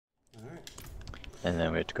And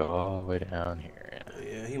then we have to go all the way down here.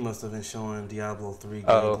 Yeah, he must have been showing Diablo 3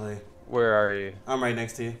 Oh, gameplay. where are you? I'm right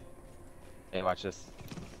next to you. Hey, watch this.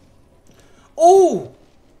 Oh!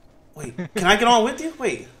 Wait, can I get on with you?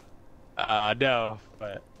 Wait. No,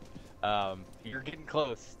 but you're getting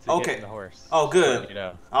close to getting Okay. the horse. Oh, Just good. letting you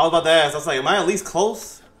know. I was about to ask. I was like, am I at least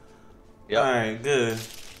close? Yep. Alright, good.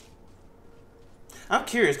 I'm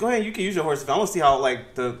curious. Go ahead. You can use your horse. I want to see how,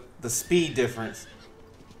 like, the speed difference.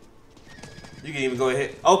 You can even go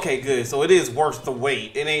ahead. Okay, good. So it is worth the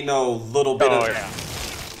wait. It ain't no little bit of... yeah.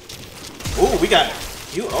 Ooh, we got...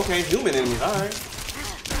 Okay, human enemies. Alright.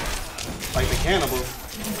 Like the cannibals.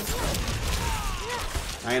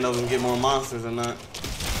 I ain't know if we can get more monsters or not.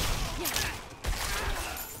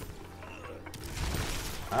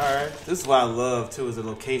 Alright. This is what I love, too, is the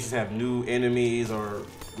locations have new enemies or,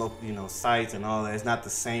 you know, sites and all that. It's not the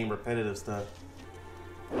same repetitive stuff.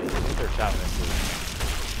 They're shouting at you.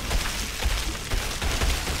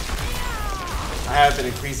 I have been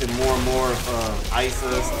increasing more and more of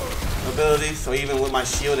Isa's abilities, so even with my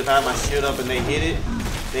shield, if I have my shield up and they hit it,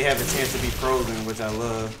 they have a chance to be frozen, which I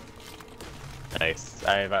love. Nice.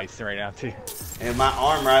 I have ice right now too. And my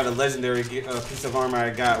armor, I have a legendary piece of armor I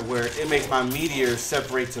got where it makes my meteor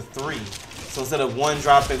separate to 3. So instead of 1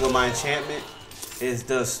 dropping with my enchantment, it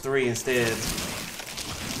does 3 instead.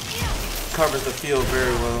 Covers the field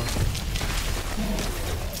very well.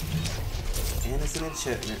 And it's an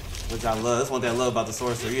enchantment, which I love. That's one thing I love about the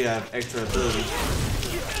sorcerer. You have extra ability.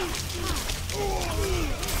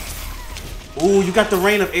 Ooh, you got the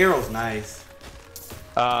rain of arrows. Nice.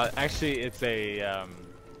 Actually, it's a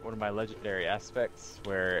one of my legendary aspects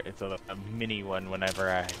where it's a mini one whenever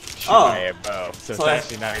I shoot my bow. So it's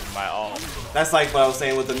actually not even my all. That's like what I was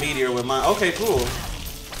saying with the meteor with mine. Okay, cool.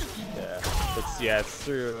 It's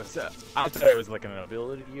through. I thought it was like an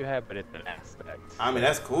ability you have, but it's an aspect. I mean,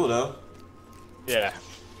 that's cool though. Yeah.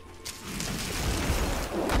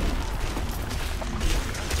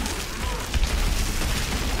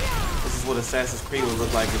 This is what Assassin's Creed would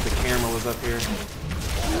look like if the camera was up here.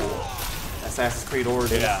 Assassin's Creed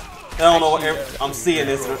Origins. Yeah. I don't know what I'm seeing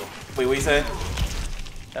this. Wait, what you said?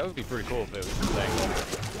 That would be pretty cool if it was the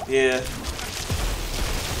thing. Yeah.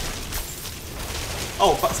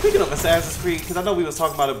 Oh, but speaking of Assassin's Creed, because I know we was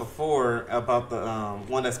talking about it before, about the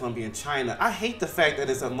one that's going to be in China. I hate the fact that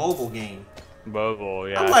it's a mobile game. Mobile,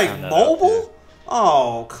 yeah. I'm like, mobile?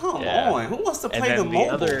 Oh, come on. Who wants to play the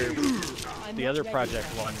mobile? The other project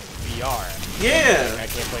one, VR. Yeah. I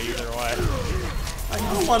can't play either way. Like,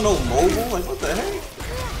 I don't want no mobile. Like, what the heck?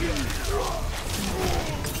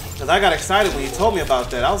 Because I got excited when you told me about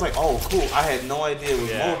that. I was like, oh, cool. I had no idea it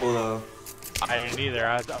was mobile, though. I didn't either.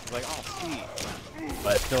 I was like, oh, sweet.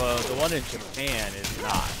 But the one in Japan is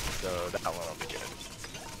not, so that one will be good.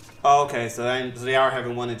 Oh, okay. So they are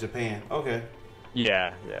having one in Japan. Okay.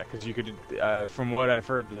 Yeah, because you could, from what I've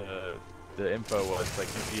heard, the info was like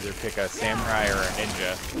you could either pick a samurai or a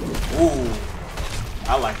ninja. Ooh,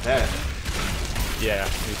 I like that. Yeah,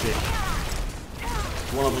 me too.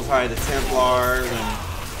 One of them's probably the Templars, and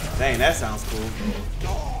dang, that sounds cool.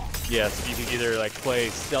 Yeah, so you can either like play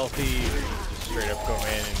stealthy or just straight up go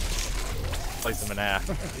in and slice them in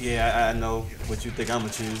half. Yeah, I know what you think I'm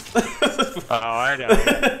gonna choose. Oh, I know.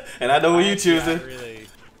 And I know who you choosing. Really...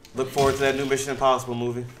 Look forward to that new Mission Impossible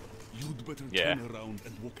movie. You'd better turn around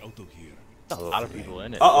and walk out of here. A lot of people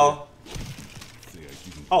in it. Uh-oh.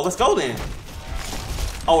 Oh, let's go then.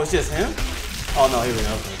 Oh, it's just him? Oh, no, here we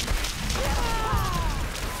go. Okay.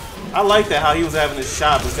 I like that, how he was having his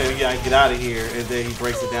shop and saying, yeah, I get out of here, and then he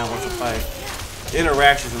breaks it down once a fight. The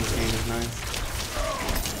interactions in this game is nice.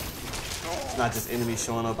 It's not just enemies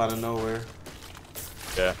showing up out of nowhere.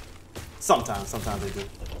 Yeah. Sometimes they do.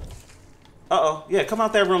 Uh-oh. Yeah, come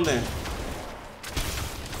out that room then.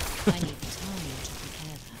 I need time to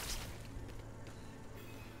prepare that.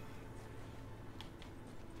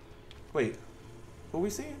 Wait. Who we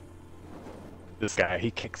seeing? This guy,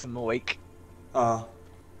 he kicks him awake. Yeah,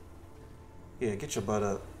 get your butt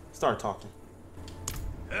up. Start talking.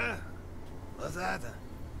 What's that?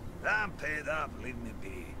 I'm paid up, leave me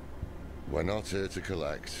be. We're not here to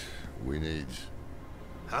collect. We need...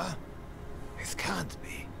 Huh? It can't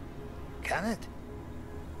be. Can it?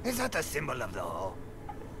 Is that a symbol of the whole...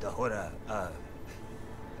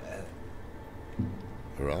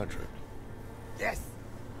 Haradrim? Yes,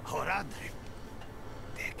 Horadrim.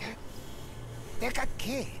 Deca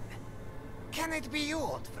Kane. Can it be you,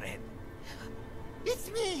 old friend?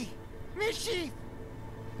 It's me, Mischief.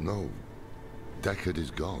 No. Deckard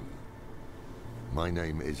is gone. My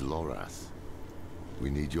name is Lorath. We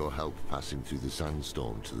need your help passing through the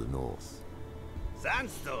sandstorm to the north.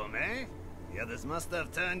 Sandstorm, eh? The others must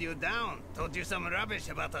have turned you down. Told you some rubbish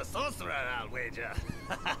about a sorcerer, I'll wager.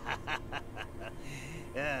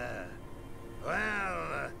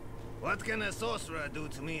 Well, what can a sorcerer do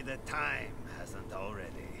to me that time hasn't already?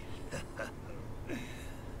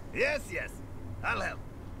 Yes, I'll help.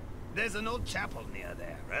 There's an old chapel near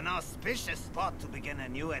there, an auspicious spot to begin a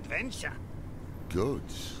new adventure. Good.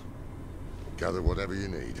 Gather whatever you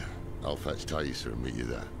need. I'll fetch Thaisa and meet you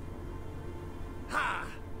there. Ha!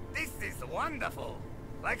 This is wonderful!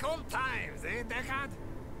 Like old times, eh, Deckard?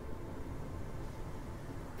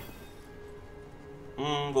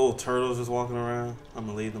 Little turtles just walking around. I'm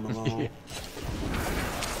gonna leave them alone.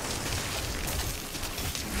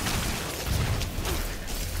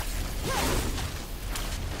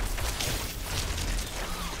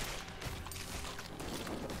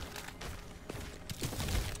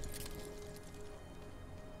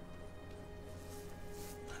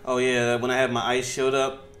 Oh yeah, when I have my ice shield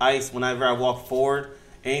up, whenever I walk forward,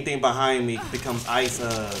 anything behind me becomes ice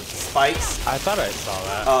spikes. I thought I saw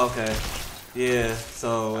that. Oh, okay. Yeah,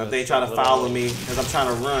 so if they try to follow me as I'm trying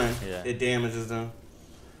to run, it damages them.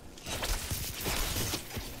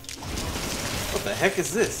 What the heck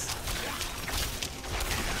is this?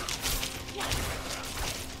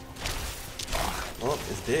 Oh,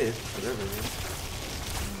 it's dead. Whatever it is.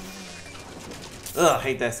 Ugh, I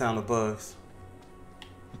hate that sound of bugs.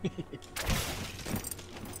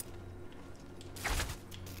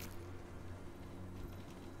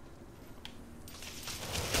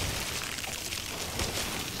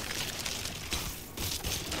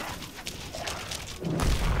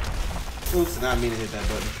 Oops, did not mean to hit that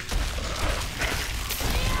button.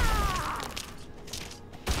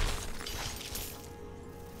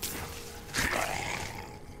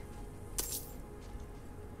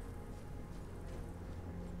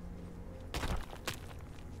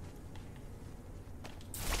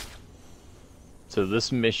 So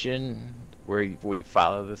this mission where we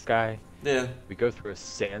follow this guy, we go through a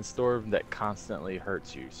sandstorm that constantly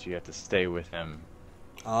hurts you, so you have to stay with him.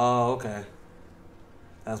 Oh, okay.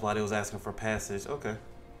 That's why they was asking for passage. Okay.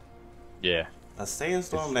 Yeah. A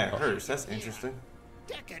sandstorm that hurts. That's interesting.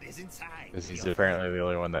 Deckard is inside. Because he's apparently the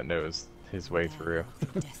only one that knows his way through.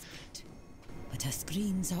 Desperate. But her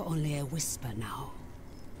screams are only a whisper now.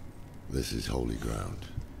 This is holy ground.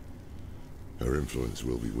 Her influence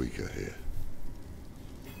will be weaker here.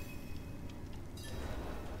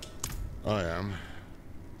 I am.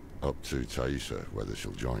 Up to Thaisa, whether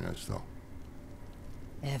she'll join us, though.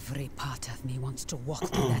 Every part of me wants to walk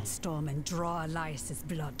through that storm and draw Elias's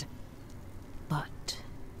blood. But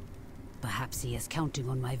perhaps he is counting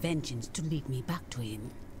on my vengeance to lead me back to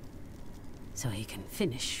him, so he can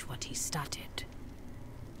finish what he started.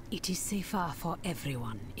 It is safer for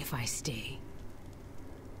everyone if I stay.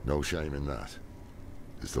 No shame in that.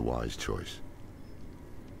 It's the wise choice.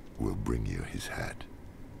 We'll bring you his head.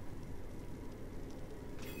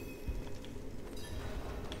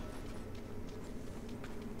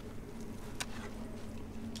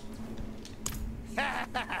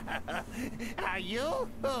 Are you?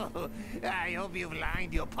 Oh, I hope you've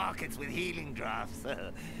lined your pockets with healing drafts.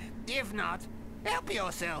 If not, help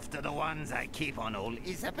yourself to the ones I keep on old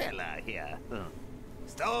Isabella here.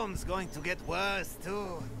 Storm's going to get worse,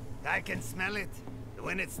 too. I can smell it.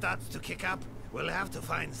 When it starts to kick up, we'll have to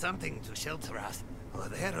find something to shelter us, or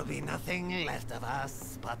there'll be nothing left of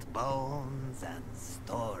us but bones and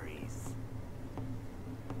stories.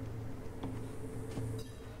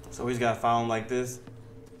 So we just gotta follow him like this?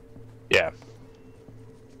 Yeah.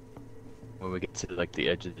 When we get to like the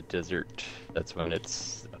edge of the desert, that's when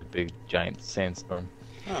it's a big giant sandstorm.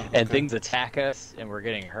 Oh, okay. And things attack us and we're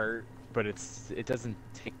getting hurt, but it doesn't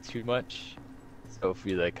take too much. So if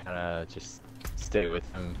we like kind of just stay with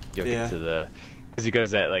him, you'll get to the, because he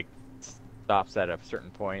goes at like stops at a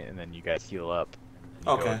certain point and then you guys heal up. And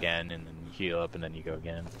then you go again and then you heal up and then you go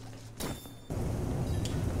again.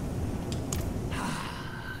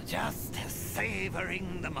 Just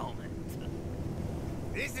savoring the moment.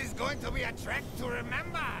 This is going to be a trek to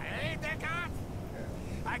remember, eh, Deckard?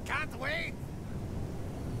 I can't wait.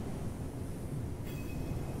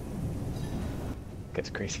 Gets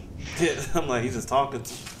crazy. Yeah, I'm like, he's just talking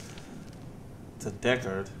to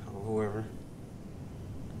Deckard or whoever.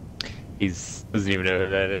 He doesn't even know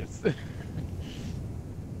who that is.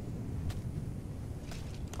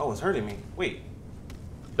 Oh, it's hurting me. Wait.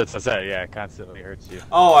 That's what I said, yeah, it constantly hurts you.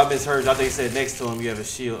 Oh, I misheard. I think you said next to him you have a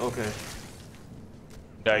shield. Okay.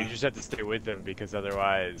 No, you just have to stay with them because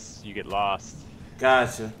otherwise you get lost.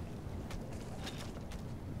 Gotcha.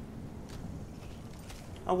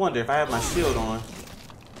 I wonder if I have my shield on.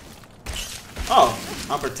 Oh,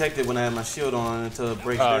 I'm protected when I have my shield on until it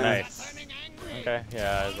breaks down. Nice. Okay,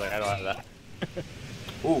 yeah, I was like, I don't have that.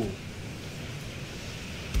 Ooh.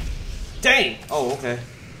 Dang! Oh, okay.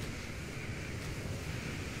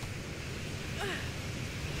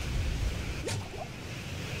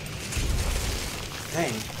 Dang,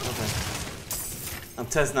 okay. I'm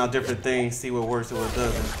testing out different things, see what works and what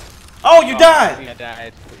doesn't. Oh, you died! I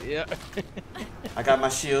died. Yeah. I got my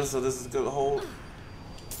shield, so this is a good hold.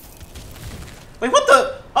 Wait, what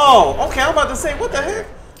the? Oh, okay, I'm about to say, what the heck?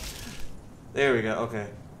 There we go, okay.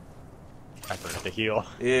 I forgot to heal.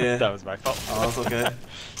 Yeah. That was my fault. Oh, it's okay.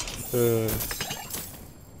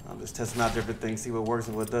 I'm just testing out different things, see what works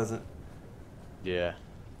and what doesn't. Yeah.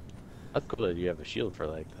 That's cool that you have a shield for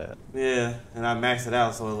like that. Yeah, and I maxed it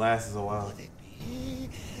out so it lasts a while.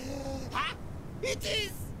 Ah, it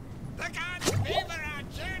is! The gods favor our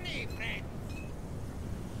journey, friends!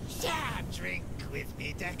 Share drink with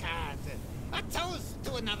me, Deckard. A toast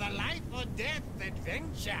to another life or death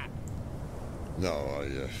adventure. No,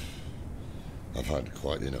 I've had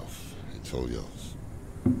quite enough. It's all yours.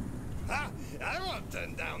 Ah, I won't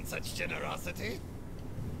turn down such generosity.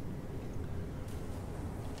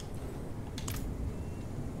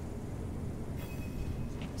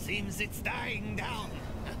 Seems it's dying down.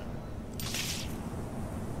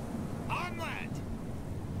 Onward!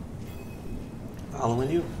 Following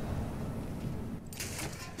you.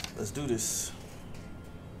 Let's do this.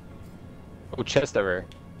 Oh, chest over.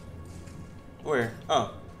 Where?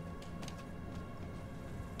 Oh.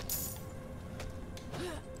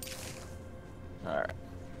 Alright.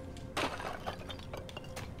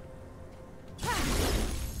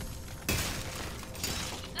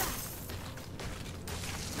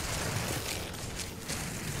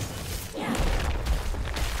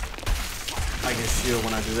 I get shield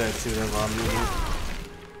when I do that too, that's why I'm using it.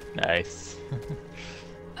 Nice.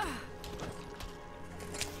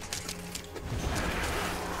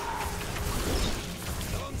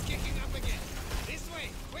 Storm's kicking up again. This way,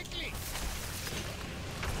 quickly!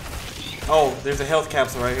 Oh, there's a health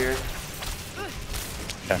capsule right here.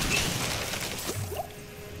 Yeah.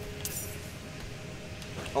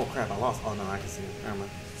 Oh crap, I lost. Oh no, I can see it. Never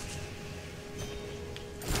mind.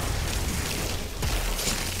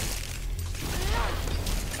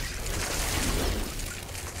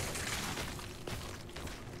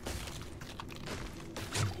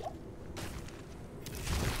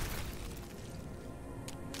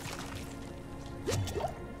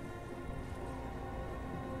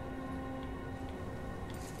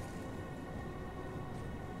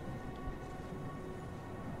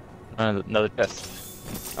 Another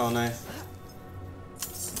chest. Oh, nice.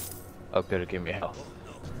 Oh, good, it gave me health.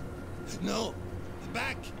 No!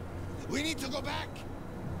 Back! We need to go back!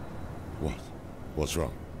 What? What's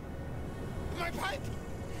wrong? My pipe!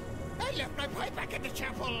 I left my pipe back at the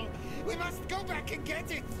chapel! We must go back and get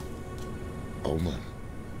it! Oh man,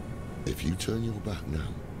 if you turn your back now,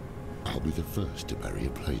 I'll be the first to bury a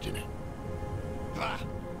blade in it. Bah!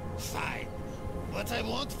 Fine. But I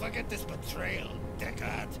won't forget this betrayal,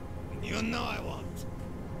 Deckard. You know I won't.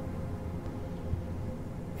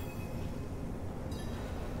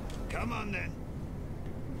 Come on then.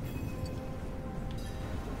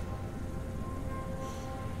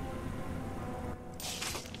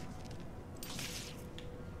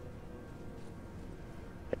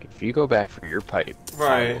 Like, if you go back for your pipe, I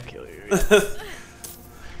Right. will kill you.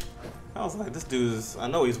 I was like, this dude's, I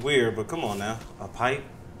know he's weird, but come on now. A pipe?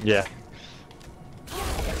 Yeah.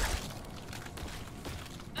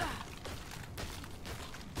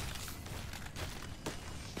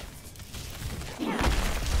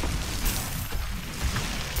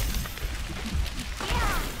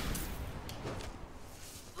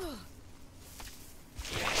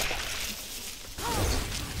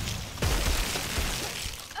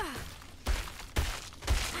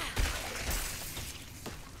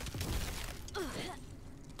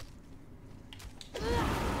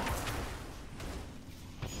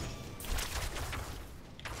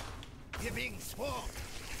 You're being swarmed.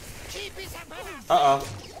 Keep his above.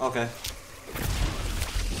 Uh-oh. Okay.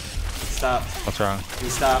 Stop. What's wrong? We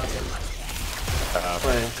stopped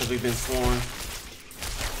playing because we've been sworn.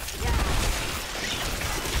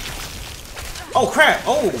 Oh crap!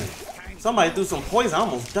 Oh! Somebody threw some poison. I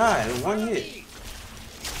almost died in one hit.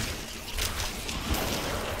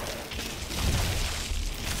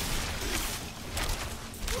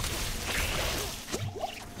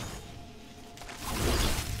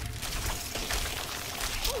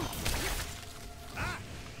 Ah!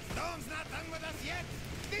 Storm's not done with us yet.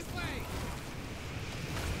 This way.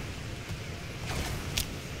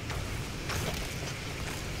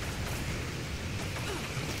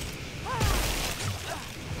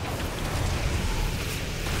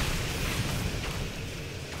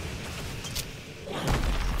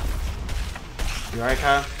 You alright,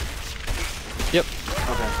 Kyle? Yep.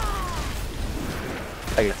 Okay.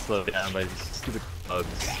 I get slowed down by these stupid bugs.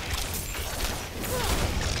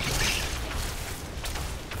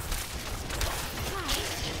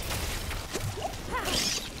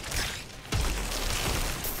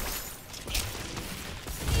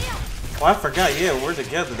 Oh, I forgot. Yeah, we're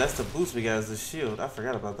together. That's the boost we got as the shield. I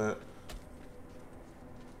forgot about that.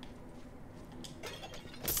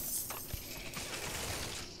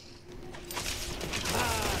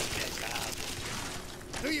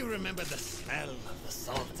 Do you remember the smell of the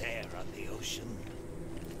salt air on the ocean?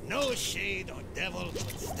 No shade or devil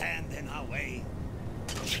could stand in our way.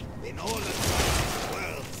 Been all across the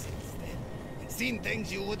world since then. Seen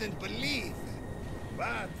things you wouldn't believe.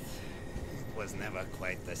 But it was never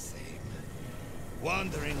quite the same.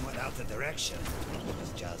 Wandering without a direction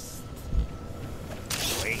was just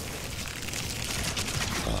waiting.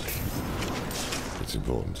 Aye. It's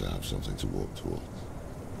important to have something to walk towards.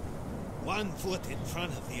 One foot in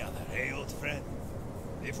front of the other, eh, old friend?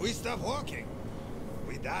 If we stop walking,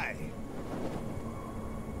 we die.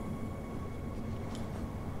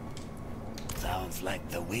 Sounds like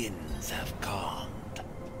the winds have calmed.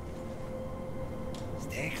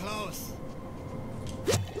 Stay close.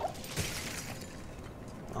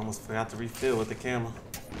 Almost forgot to refill with the camera.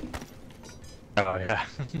 Oh yeah.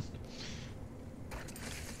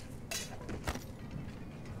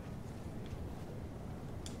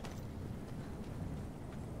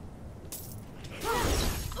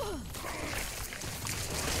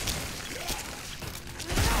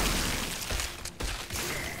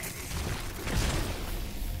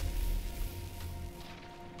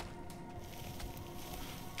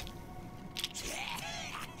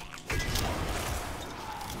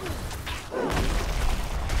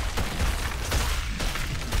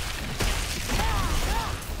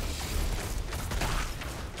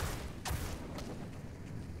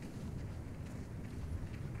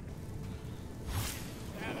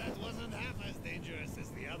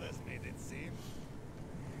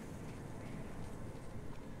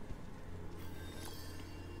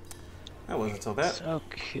 That wasn't so bad.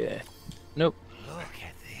 Okay. Nope. Look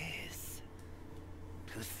at this.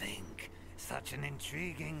 To think such an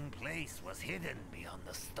intriguing place was hidden beyond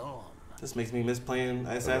the storm. This makes me miss playing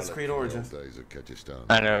Assassin's Creed Origins. Days of Kyrgyzstan.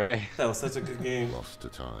 I know. Right? That was such a good game. Lost to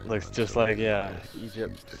time. Looks just like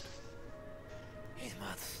Egypt. He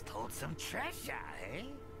must hold some treasure, eh?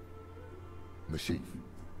 Mashif,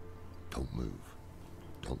 don't move.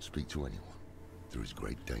 Don't speak to anyone. There is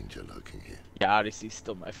great danger lurking here. Yeah, Odyssey's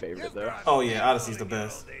still my favorite though. Oh yeah, Odyssey's the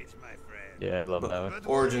best. Yeah, I love that one.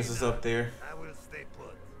 Origins is up there. I will stay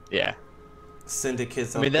put. Yeah.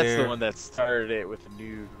 Syndicate's I up mean, there. that's the one that started it with a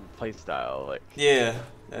new playstyle. Like, Yeah,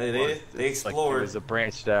 they like, explored. it was a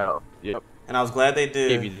branched out. Yep. And I was glad they did.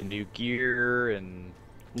 Gave you the new gear and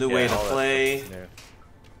New way to all that play. stuff, yeah.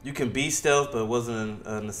 You can be stealth, but it wasn't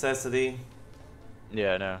a necessity.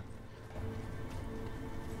 Yeah, I know.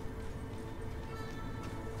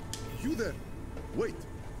 You there? Wait.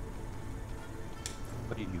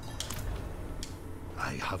 What do you?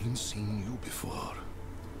 I haven't seen you before.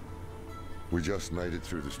 We just made it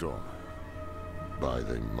through the storm. By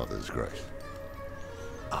the Mother's grace.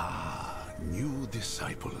 Ah, new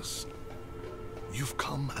disciples. You've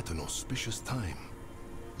come at an auspicious time.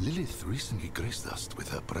 Lilith recently graced us with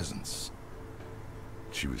her presence.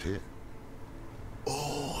 She was here.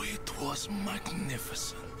 Oh, it was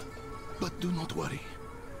magnificent. But do not worry.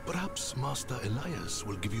 Perhaps Master Elias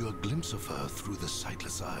will give you a glimpse of her through the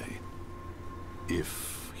sightless eye.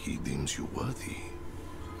 If he deems you worthy,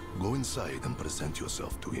 go inside and present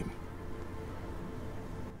yourself to him.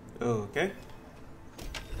 Okay.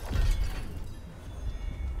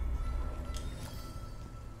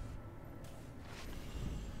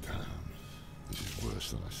 Damn, this is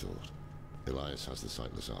worse than I thought. Elias has the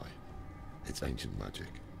sightless eye. It's ancient magic.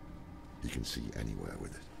 He can see anywhere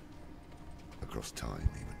with it. Across time,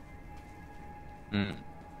 even.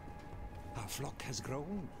 Our flock has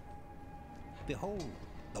grown. Behold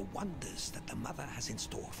the wonders that the Mother has in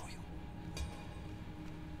store for you.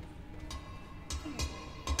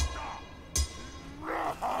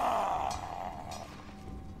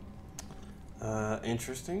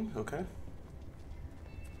 Interesting. Okay.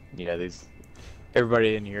 Yeah,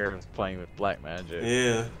 everybody in here is playing with black magic.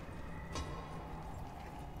 Yeah.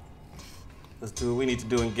 Let's do what we need to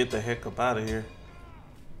do and get the heck up out of here.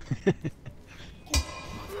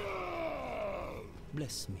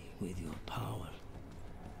 Bless me with your power,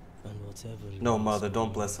 and whatever. No, Mother,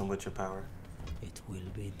 don't bless him with your power. It will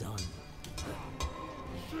be done.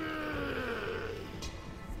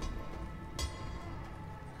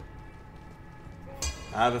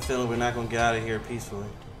 I have a feeling we're not gonna get out of here peacefully.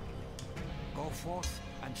 Go forth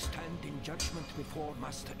and stand in judgment before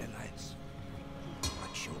Master Elias.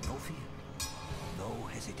 But show no fear, no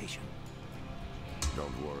hesitation.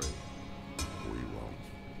 Don't worry. We won't.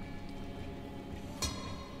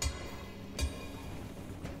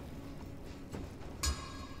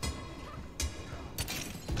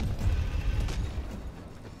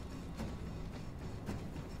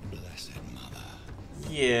 Blessed Mother.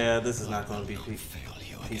 Yeah, this is not gonna be peaceful.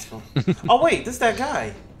 Oh wait, this is that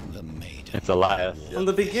guy. The maiden. It's Elias. From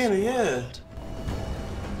the beginning, yeah.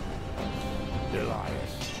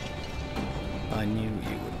 Elias. I knew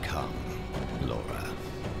you would come, Laura.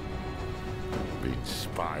 Been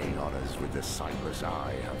spying on us with the sightless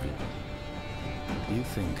eye, have you? You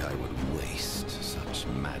think I would waste such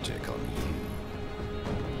magic on you?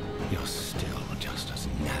 You're still just as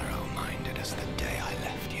narrow-minded as the day I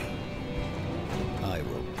left you. I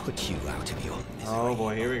will put you out of your misery. Oh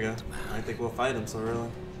boy, here we go. I think we'll fight him so early.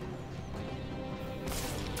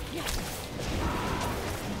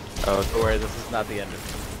 Oh, don't worry, this is not the end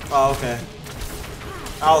of it. Oh, okay.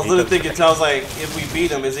 I was literally thinking, I was like, if we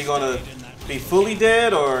beat him, is he gonna be fully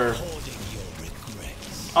dead or?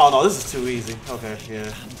 Oh no, this is too easy. Okay,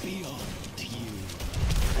 yeah.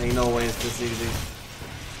 Ain't no way it's this easy.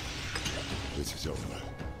 This is over.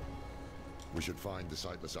 We should find the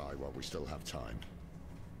sightless eye while we still have time.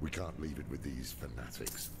 We can't leave it with these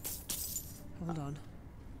fanatics. Hold on.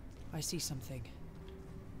 I see something.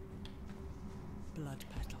 Blood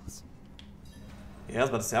petals. Yeah, I was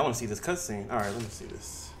about to say, I want to see this cutscene. Alright, let me see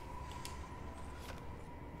this.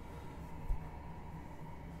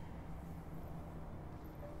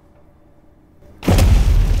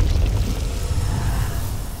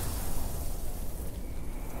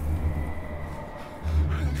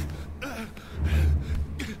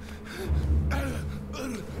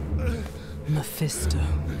 Mephisto.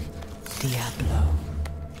 Diablo.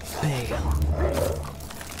 Bale.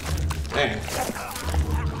 Dang.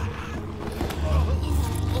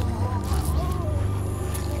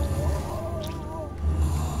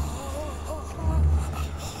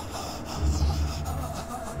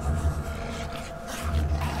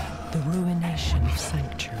 The ruination of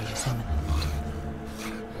Sanctuary is imminent.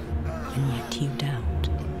 And yet you doubt.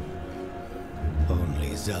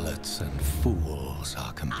 Only zealots and fools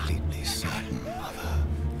are completely certain, Mother.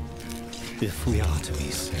 If we are to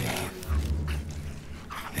be saved,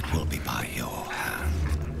 it will be by your hand.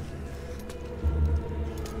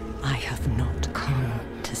 I have not come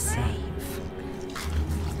to save,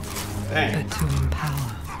 Dang. but to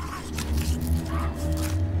empower.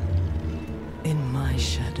 In my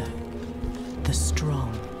shadow, the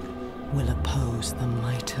strong will oppose the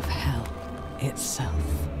might of hell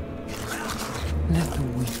itself. Let the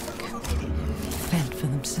weak fend for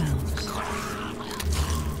themselves.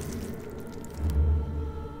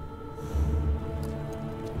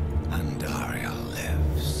 Pandaria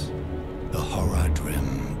lives. The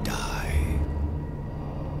Horadrim die.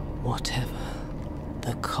 Whatever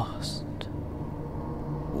the cost.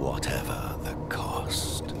 Whatever the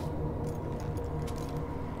cost.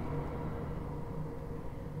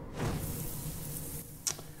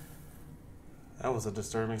 That was a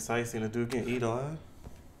disturbing sight, seeing a dude get eaten alive.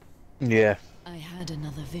 Yeah. I had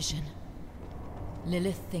another vision.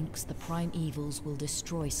 Lilith thinks the prime evils will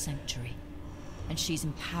destroy Sanctuary, and she's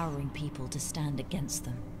empowering people to stand against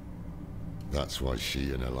them. That's why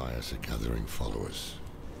she and Elias are gathering followers.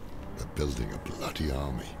 They're building a bloody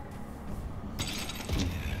army.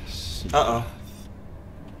 Yes. Uh-oh.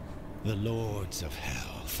 The Lords of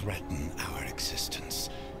Hell threaten our existence,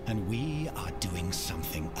 and we are doing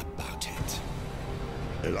something about it.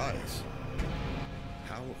 Elias?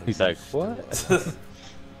 How He's like, what?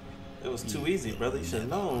 It was too easy, brother. You should have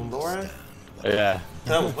known, Laura. Yeah.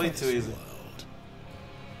 That was way too easy.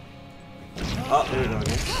 Oh, there we go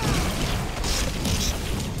again.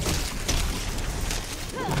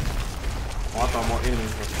 Oh, I thought more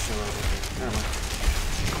enemies were for sure over here. Never mind.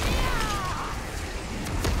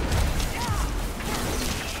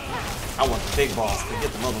 I want the big boss to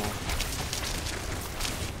get the other one.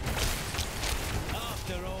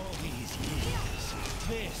 After all these years,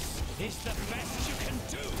 this is the best you can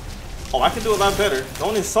do. Oh, I can do a lot better.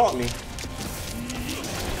 Don't insult me.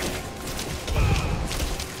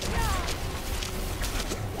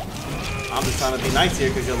 I'm just trying to be nice here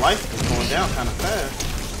because your life is going down kind of fast.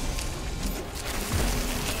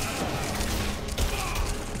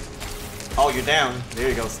 Oh, you're down. There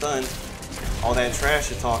you go, stunned. All that trash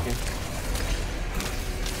you're talking.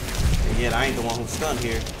 And yet I ain't the one who's stunned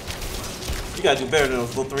here. You gotta do better than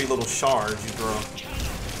those three little shards you throw.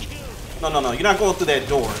 No, you're not going through that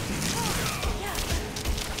door.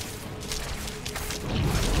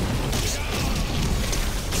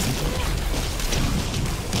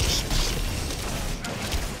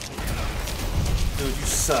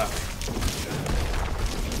 suck.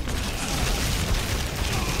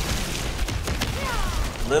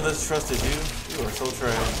 Lilith trusted you. You are so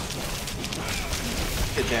trash.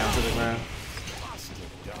 Get down to the ground.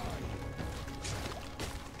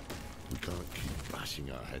 We can't keep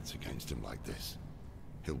bashing our heads against him like this.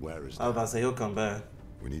 He'll wear us down. I was about to say he'll come back.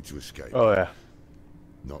 We need to escape. Oh yeah.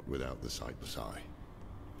 Not without the sightless eye.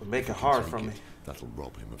 But make it hard for me. That'll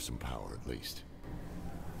rob him of some power at least.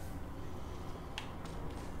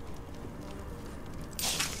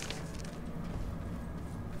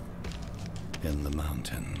 In the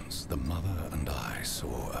mountains, the mother and I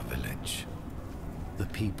saw a village. The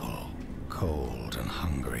people, cold and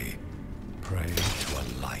hungry, prayed to a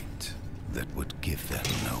light that would give them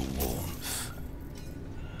no warmth.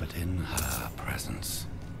 But in her presence,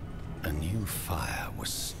 a new fire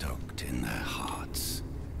was stoked in their hearts.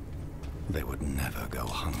 They would never go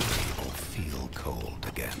hungry or feel cold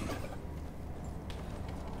again.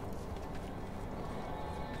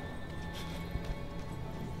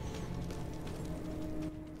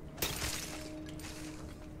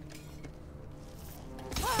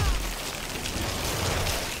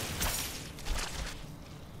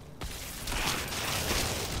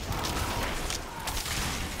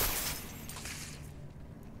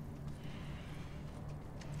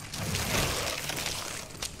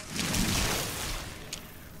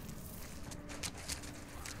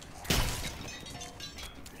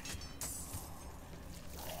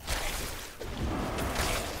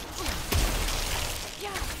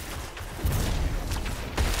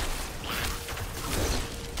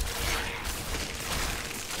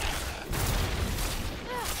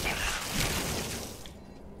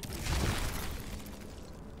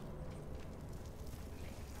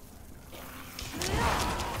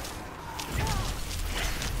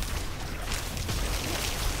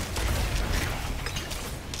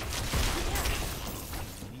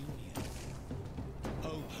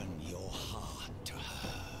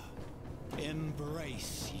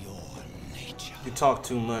 Embrace your nature. You talk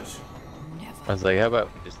too much. I was like, how about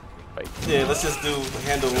we just fight? Yeah, let's just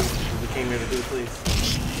handle what we came here to do, please.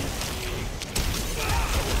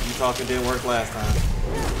 You talking didn't work last time.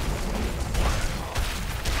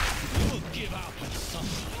 You will give up at some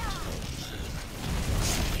point.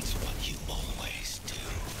 It's what you always do.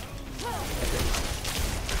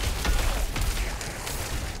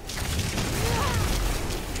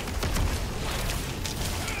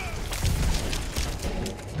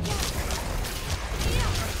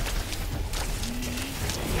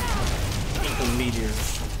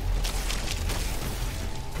 Meteors.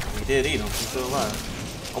 We did eat him. He's still alive.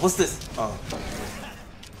 Oh, what's this? Oh.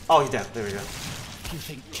 Oh, he's down. There we go. You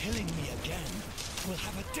think killing me again will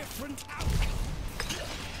have a different outcome?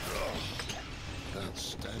 That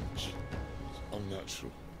stench.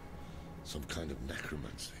 Unnatural. Some kind of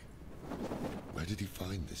necromancy. Where did he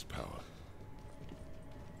find this power?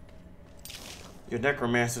 Your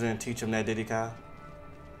necromancer didn't teach him that, did he, Kyle?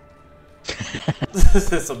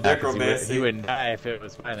 Some necromancy. He wouldn't die if it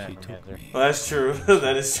was my necromancer. Well, that's true.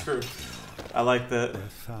 That is true. I like that. Where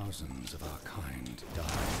thousands of our kind died at the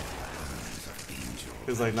hands of angels.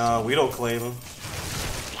 He was like, nah, we don't claim him.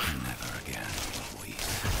 Never again will we.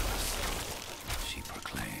 She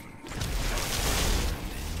proclaimed.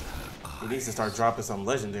 He needs to start dropping some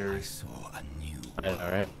I legendaries. saw a new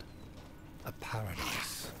All right. a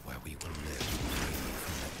paradise where we will live free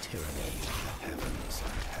from the tyranny of the heavens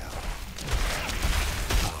and hell.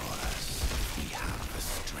 Ours, if we have the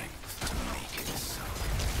strength to make it so.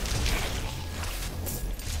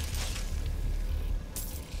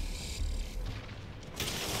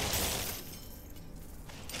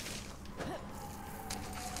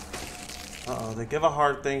 Uh-oh, they give a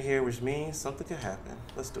hard thing here, which means something could happen.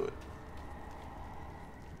 Let's do it.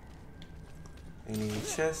 Any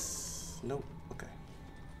chests? Nope. Okay.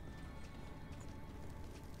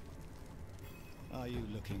 Are you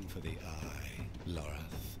looking for the eye,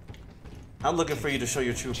 Lorath? I'm looking for you to show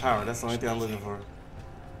your true power. That's the only thing I'm looking for.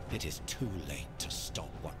 It is too late to stop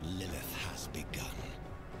what Lilith has begun.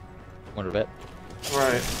 Wonder bet.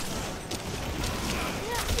 Right.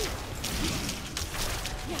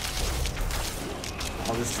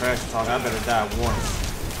 All this trash talk, I better die once.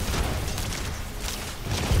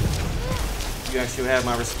 You actually have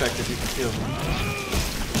my respect if you can kill me.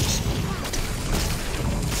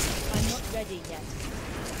 I'm not ready yet.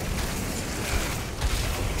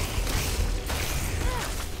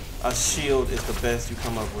 A shield is the best you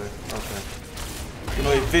come up with. Okay. You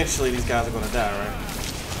know, eventually these guys are gonna die, right?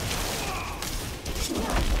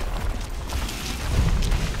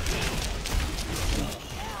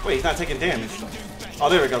 Wait, he's not taking damage. Oh,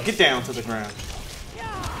 there we go. Get down to the ground.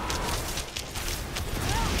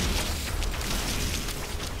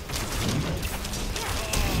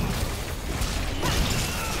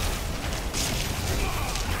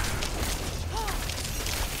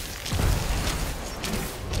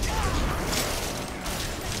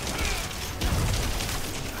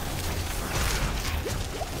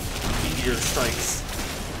 meteor strikes.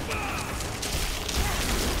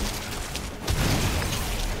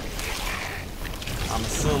 I'm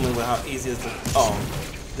assuming with how easy it is to... Oh,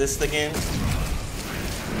 this again?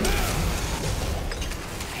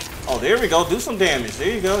 Oh, there we go. Do some damage.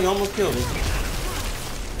 There you go. You almost killed me.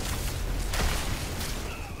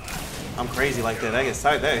 I'm crazy like that.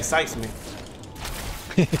 That excites me.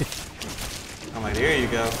 I'm like, there you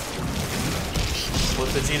go.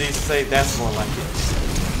 What's the GD say? That's more like it.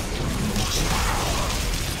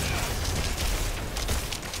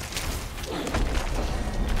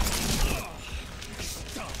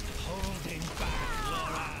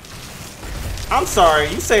 I'm sorry,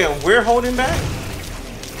 you saying we're holding back?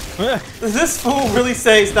 Does this fool really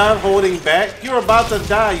say stop holding back? You're about to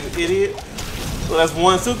die, you idiot. So that's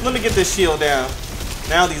one. So let me get this shield down.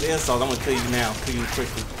 Now these insults, I'm gonna kill you now. Kill you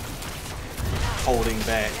quickly. Holding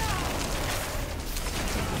back.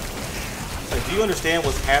 Like, do you understand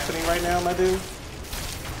what's happening right now, my dude?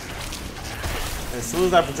 As soon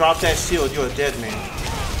as I drop that shield, you're a dead man.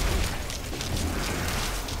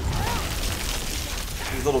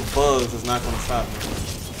 These little bugs is not gonna stop me.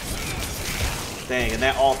 Dang, and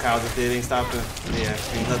that all cow just did ain't stopping. Yeah,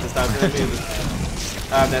 ain't nothing stopping him either.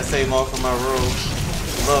 I have that same off from my robe.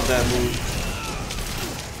 Love that move.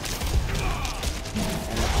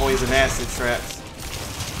 And the poison acid traps.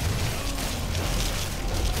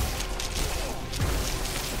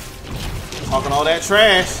 Talking all that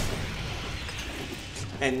trash.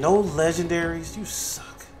 And no legendaries. You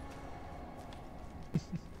suck.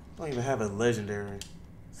 Don't even have a legendary.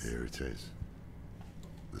 Here it is.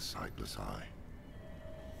 The Sightless Eye.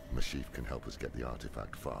 Mashif can help us get the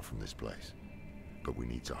artifact far from this place. But we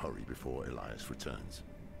need to hurry before Elias returns.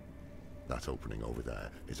 That opening over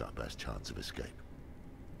there is our best chance of escape.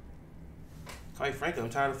 Quite frankly, I'm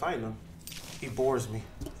tired of fighting him. He bores me.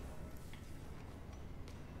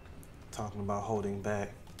 Talking about holding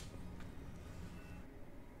back.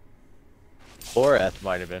 Lorath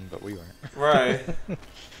might have been, but we weren't. Right.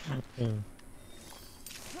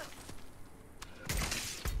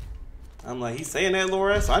 I'm like, he's saying that,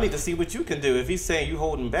 Lorath, so I need to see what you can do if he's saying you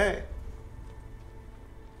holding back.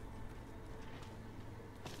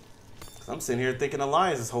 I'm sitting here thinking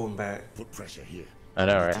Elias is holding back. Put pressure here. I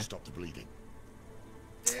know, right? To stop the bleeding.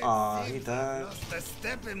 Aw, he died. Lost a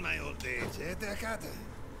step in my old age, eh, Dekata?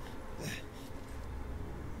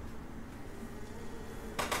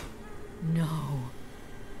 No.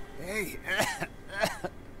 Hey,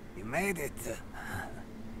 you made it.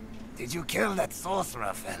 Did you kill that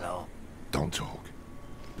sorcerer fellow? Don't talk.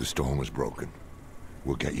 The storm was broken.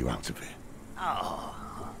 We'll get you out of here. Oh,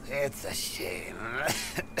 it's a shame.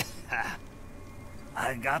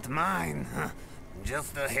 I got mine.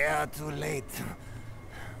 Just a hair too late.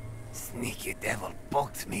 Sneaky devil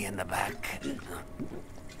poked me in the back.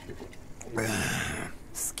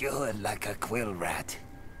 Skewered like a quill rat.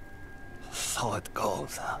 So it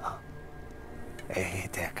goes. Hey,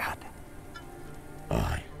 Deckard.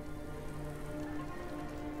 Aye.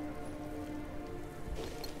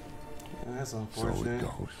 Yeah, that's So unfortunate. it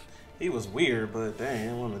goes. He was weird, but dang, I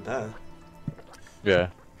didn't want to die. Yeah.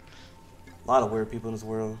 A lot of weird people in this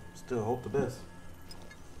world. Still hope the best.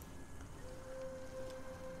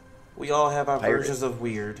 We all have our versions of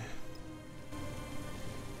weird.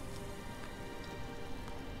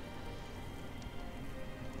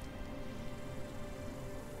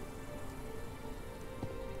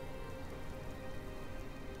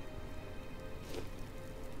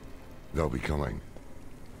 They'll be coming.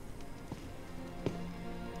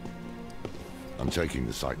 I'm taking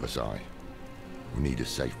the Sightless Eye. We need a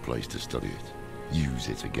safe place to study it. Use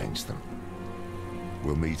it against them.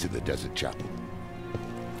 We'll meet at the Desert Chapel.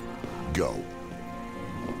 Go.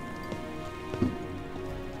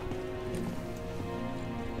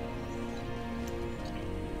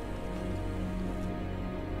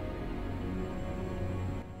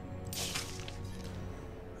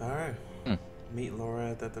 Alright. Meet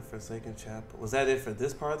Laura at the Forsaken Chapel. Was that it for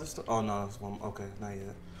this part of the story? Oh no, it's one. Okay, not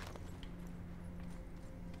yet.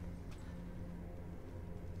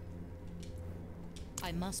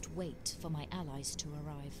 I must wait for my allies to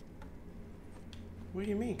arrive. What do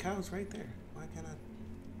you mean? Kyle's right there. Why can't I?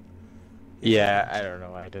 Yeah, I don't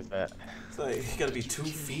know why I did that. It's like you gotta be 2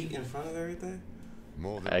 feet in front of everything.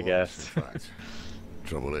 More than I once, guess. in fact.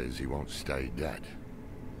 Trouble is, he won't stay dead.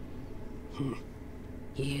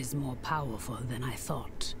 He is more powerful than I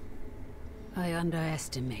thought. I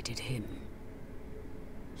underestimated him.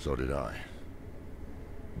 So did I.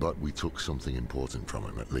 But we took something important from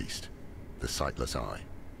him, at least. The Sightless Eye.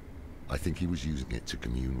 I think he was using it to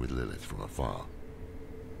commune with Lilith from afar.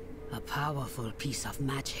 A powerful piece of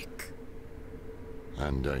magic.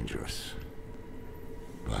 And dangerous.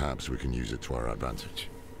 Perhaps we can use it to our advantage.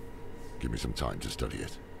 Give me some time to study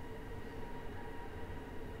it.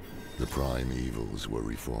 The prime evils were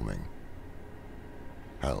reforming.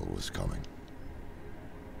 Hell was coming.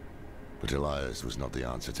 But Elias was not the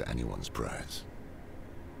answer to anyone's prayers.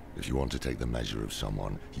 If you want to take the measure of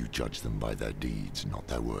someone, you judge them by their deeds, not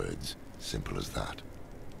their words. Simple as that.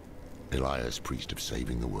 Elias preached of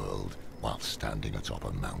saving the world while standing atop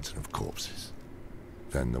a mountain of corpses.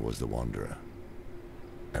 Then there was the Wanderer.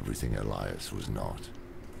 Everything Elias was not.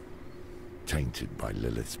 Tainted by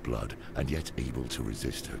Lilith's blood, and yet able to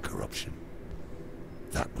resist her corruption.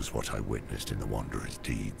 That was what I witnessed in the Wanderer's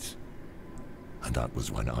deeds. And that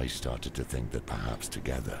was when I started to think that perhaps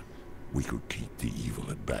together, we could keep the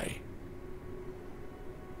evil at bay.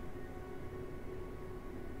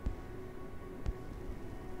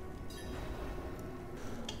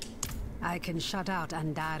 I can shut out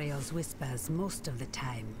Andario's whispers most of the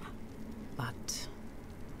time, but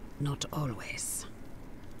not always.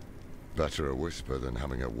 Better a whisper than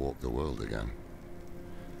having her walk the world again.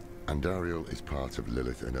 Andariel is part of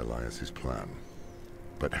Lilith and Elias's plan.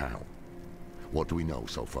 But how? What do we know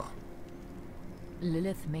so far?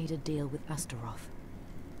 Lilith made a deal with Astaroth.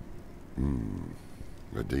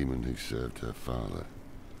 The demon who served her father.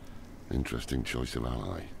 Interesting choice of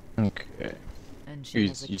ally. Okay. And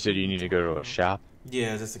You said you need to go to a shop?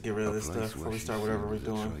 Yeah, just to get rid of this stuff before we start whatever we're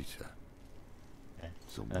doing.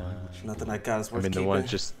 So nothing I got is worth I mean, the keeping. one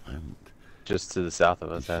just to the south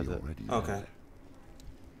of us has it. Okay.